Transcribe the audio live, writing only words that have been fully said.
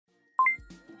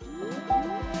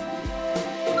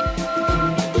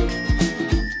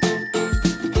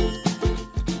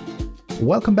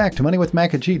Welcome back to Money with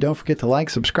Mac and G. Don't forget to like,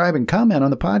 subscribe, and comment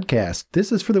on the podcast.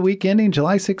 This is for the week ending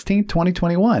July 16th,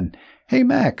 2021. Hey,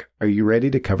 Mac, are you ready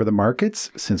to cover the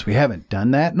markets since we haven't done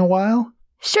that in a while?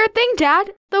 Sure thing,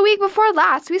 Dad. The week before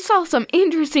last, we saw some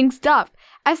interesting stuff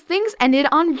as things ended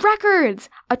on records.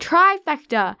 A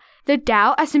trifecta. The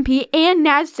Dow, S&P, and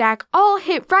NASDAQ all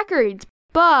hit records.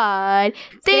 But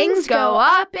things go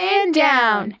up and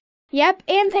down. Yep,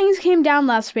 and things came down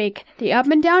last week. The up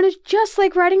and down is just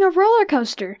like riding a roller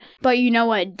coaster. But you know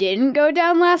what didn't go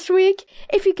down last week?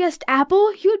 If you guessed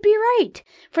Apple, you'd be right.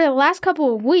 For the last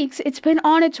couple of weeks, it's been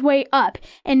on its way up,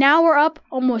 and now we're up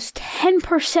almost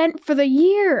 10% for the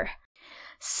year.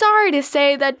 Sorry to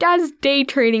say that Dad's day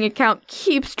trading account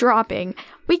keeps dropping.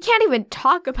 We can't even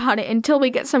talk about it until we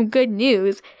get some good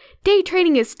news. Day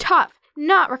trading is tough,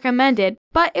 not recommended,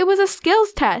 but it was a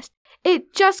skills test.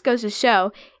 It just goes to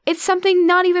show, it's something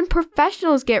not even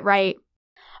professionals get right.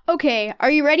 Okay, are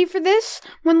you ready for this?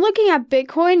 When looking at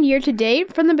Bitcoin year to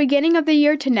date, from the beginning of the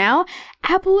year to now,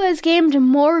 Apple has gained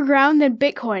more ground than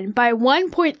Bitcoin by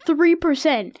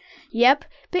 1.3%. Yep,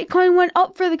 Bitcoin went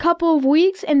up for the couple of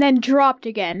weeks and then dropped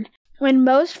again. When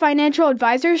most financial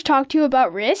advisors talk to you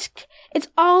about risk, it's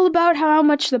all about how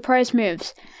much the price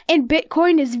moves. And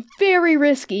Bitcoin is very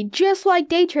risky, just like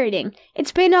day trading.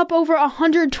 It's been up over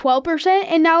 112%,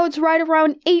 and now it's right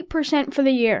around 8% for the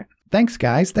year. Thanks,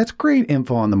 guys. That's great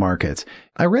info on the markets.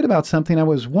 I read about something I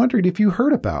was wondering if you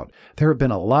heard about. There have been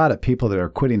a lot of people that are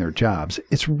quitting their jobs.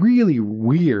 It's really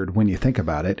weird when you think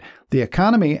about it. The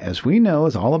economy, as we know,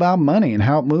 is all about money and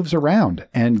how it moves around.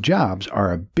 And jobs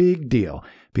are a big deal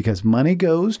because money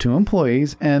goes to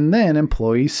employees and then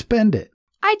employees spend it.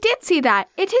 I did see that.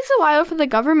 It takes a while for the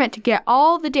government to get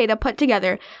all the data put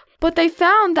together, but they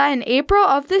found that in April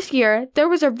of this year, there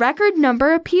was a record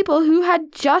number of people who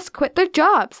had just quit their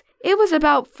jobs. It was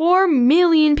about 4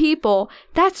 million people.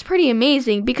 That's pretty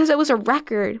amazing because it was a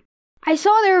record. I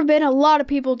saw there have been a lot of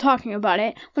people talking about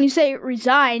it. When you say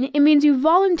resign, it means you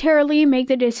voluntarily make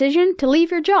the decision to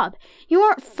leave your job. You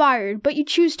aren't fired, but you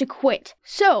choose to quit.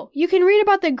 So, you can read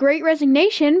about the Great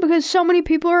Resignation because so many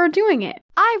people are doing it.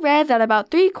 I read that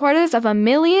about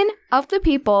 750,000 of the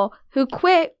people who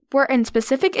quit were in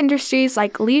specific industries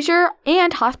like leisure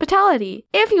and hospitality.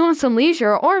 If you want some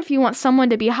leisure or if you want someone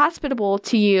to be hospitable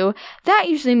to you, that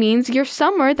usually means you're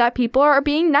somewhere that people are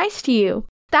being nice to you.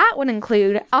 That would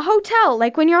include a hotel,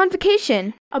 like when you're on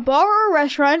vacation. A bar or a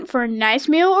restaurant for a nice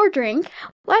meal or drink.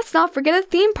 Let's not forget a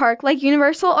theme park like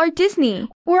Universal or Disney.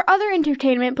 Or other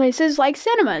entertainment places like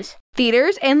cinemas.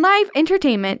 Theaters and live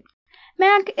entertainment.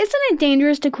 Mac, isn't it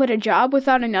dangerous to quit a job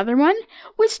without another one?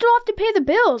 We still have to pay the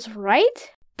bills,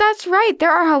 right? That's right,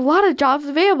 there are a lot of jobs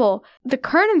available. The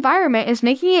current environment is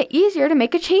making it easier to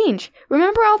make a change.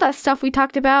 Remember all that stuff we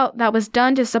talked about that was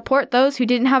done to support those who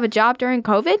didn't have a job during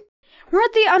COVID?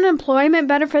 Weren't the unemployment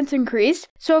benefits increased?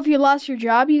 So if you lost your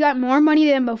job, you got more money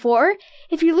than before?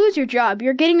 If you lose your job,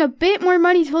 you're getting a bit more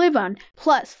money to live on.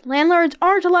 Plus, landlords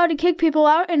aren't allowed to kick people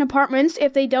out in apartments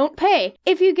if they don't pay.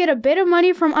 If you get a bit of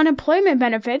money from unemployment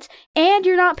benefits and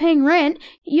you're not paying rent,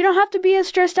 you don't have to be as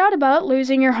stressed out about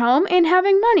losing your home and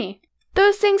having money.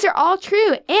 Those things are all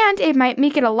true, and it might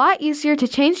make it a lot easier to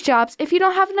change jobs if you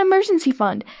don't have an emergency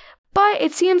fund. But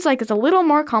it seems like it's a little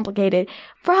more complicated.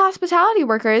 For hospitality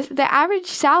workers, the average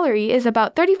salary is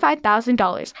about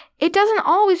 $35,000. It doesn't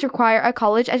always require a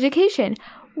college education.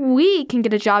 We can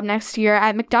get a job next year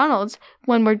at McDonald's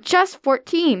when we're just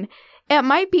 14. It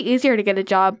might be easier to get a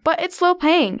job, but it's low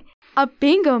paying. A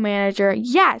bingo manager,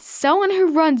 yes, someone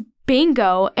who runs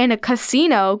bingo in a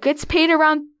casino gets paid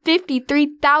around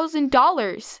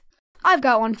 $53,000. I've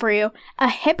got one for you. A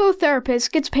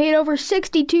hippotherapist gets paid over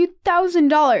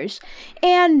 $62,000.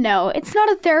 And no, it's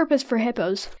not a therapist for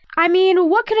hippos. I mean,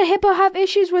 what could a hippo have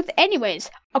issues with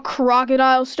anyways? A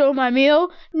crocodile stole my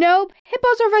meal? Nope,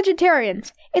 hippos are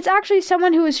vegetarians. It's actually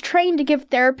someone who is trained to give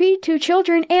therapy to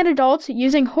children and adults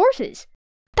using horses.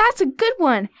 That's a good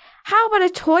one. How about a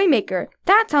toy maker?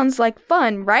 That sounds like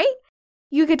fun, right?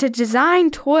 You get to design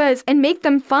toys and make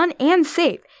them fun and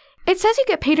safe. It says you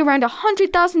get paid around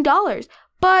 $100,000,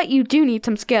 but you do need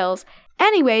some skills.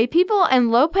 Anyway, people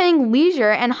in low-paying leisure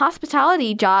and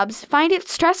hospitality jobs find it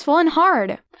stressful and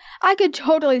hard. I could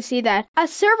totally see that. A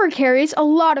server carries a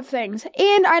lot of things,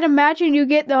 and I'd imagine you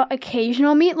get the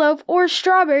occasional meatloaf or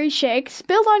strawberry shake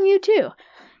spilled on you too.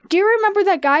 Do you remember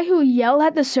that guy who yelled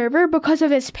at the server because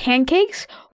of his pancakes?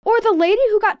 Or the lady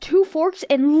who got 2 forks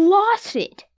and lost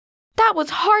it? That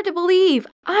was hard to believe.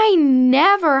 I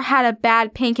never had a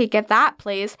bad pancake at that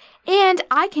place, and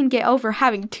I can get over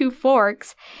having 2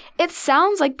 forks. It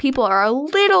sounds like people are a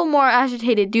little more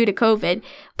agitated due to COVID.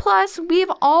 Plus,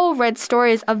 we've all read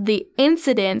stories of the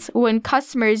incidents when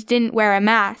customers didn't wear a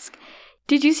mask.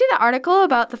 Did you see the article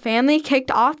about the family kicked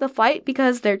off the flight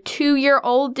because their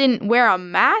 2-year-old didn't wear a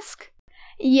mask?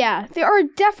 Yeah, there are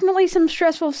definitely some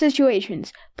stressful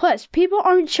situations. Plus, people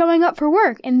aren't showing up for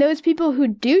work, and those people who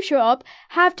do show up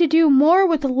have to do more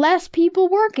with less people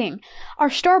working. Our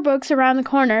Starbucks around the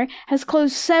corner has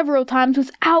closed several times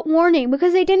without warning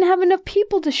because they didn't have enough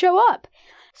people to show up.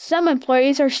 Some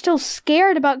employees are still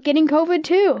scared about getting COVID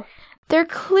too. There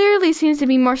clearly seems to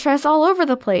be more stress all over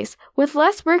the place. With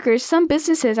less workers, some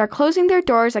businesses are closing their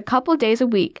doors a couple days a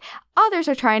week. Others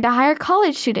are trying to hire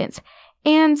college students.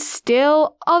 And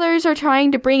still, others are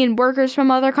trying to bring in workers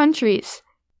from other countries.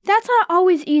 That's not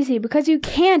always easy because you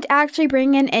can't actually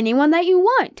bring in anyone that you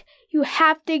want. You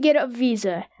have to get a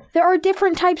visa. There are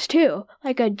different types too,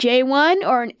 like a J1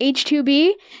 or an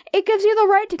H2B. It gives you the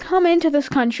right to come into this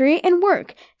country and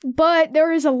work, but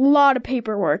there is a lot of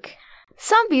paperwork.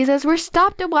 Some visas were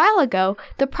stopped a while ago.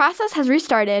 The process has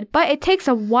restarted, but it takes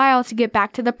a while to get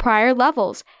back to the prior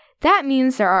levels. That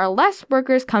means there are less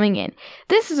workers coming in.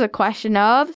 This is a question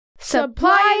of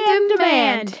supply and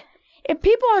demand. If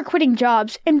people are quitting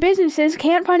jobs and businesses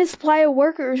can't find a supply of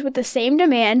workers with the same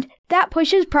demand, that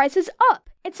pushes prices up.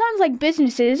 It sounds like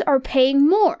businesses are paying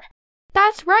more.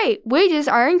 That's right, wages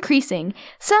are increasing.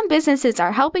 Some businesses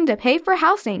are helping to pay for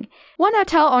housing. One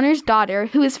hotel owner's daughter,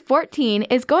 who is 14,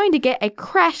 is going to get a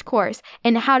crash course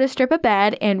in how to strip a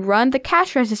bed and run the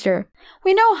cash register.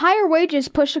 We know higher wages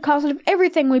push the cost of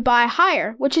everything we buy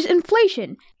higher, which is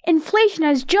inflation. Inflation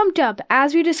has jumped up,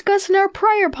 as we discussed in our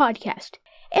prior podcast.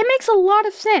 It makes a lot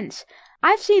of sense.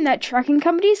 I've seen that trucking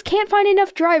companies can't find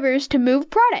enough drivers to move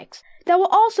products. That will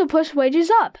also push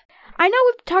wages up. I know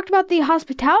we've talked about the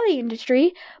hospitality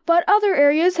industry, but other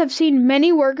areas have seen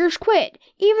many workers quit.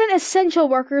 Even essential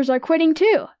workers are quitting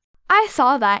too. I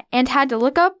saw that and had to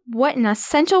look up what an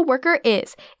essential worker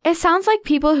is. It sounds like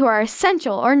people who are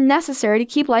essential or necessary to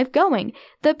keep life going.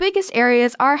 The biggest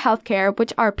areas are healthcare,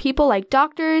 which are people like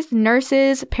doctors,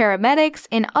 nurses, paramedics,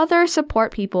 and other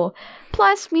support people.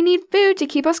 Plus, we need food to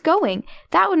keep us going.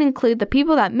 That would include the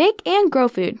people that make and grow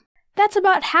food. That's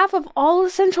about half of all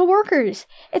essential workers.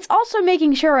 It's also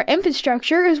making sure our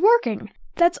infrastructure is working.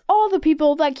 That's all the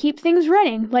people that keep things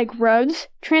running, like roads,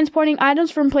 transporting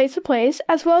items from place to place,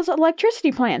 as well as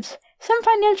electricity plants. Some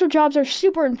financial jobs are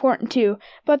super important too,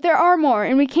 but there are more,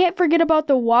 and we can't forget about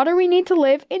the water we need to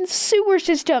live in sewer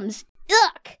systems.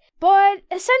 Ugh! But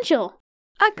essential.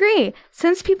 Agree.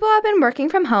 Since people have been working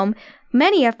from home,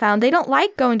 many have found they don't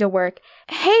like going to work.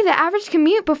 Hey, the average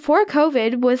commute before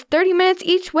COVID was 30 minutes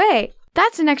each way.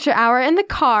 That's an extra hour in the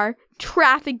car,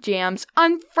 traffic jams,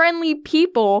 unfriendly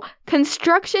people,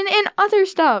 construction, and other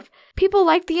stuff. People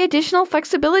like the additional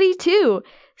flexibility too.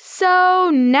 So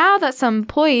now that some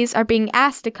employees are being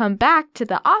asked to come back to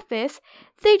the office,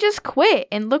 they just quit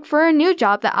and look for a new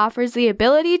job that offers the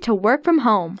ability to work from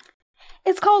home.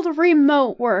 It's called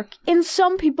remote work, and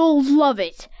some people love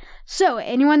it. So,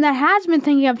 anyone that has been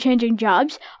thinking of changing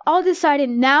jobs, all decided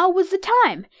now was the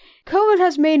time. COVID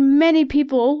has made many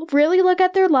people really look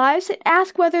at their lives and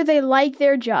ask whether they like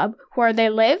their job, where they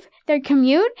live, their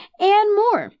commute, and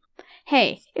more.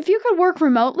 Hey, if you could work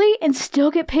remotely and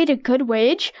still get paid a good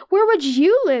wage, where would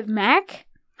you live, Mac?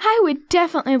 I would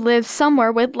definitely live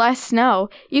somewhere with less snow.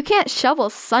 You can't shovel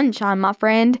sunshine, my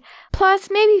friend. Plus,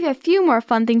 maybe a few more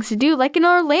fun things to do, like in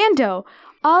Orlando.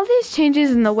 All these changes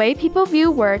in the way people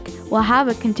view work will have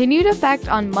a continued effect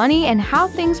on money and how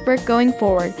things work going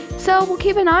forward, so we'll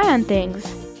keep an eye on things.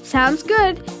 Sounds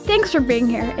good. Thanks for being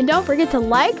here, and don't forget to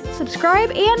like,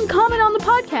 subscribe, and comment on the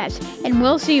podcast. And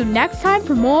we'll see you next time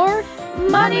for more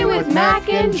Money with Mac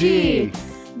and G.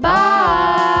 Bye!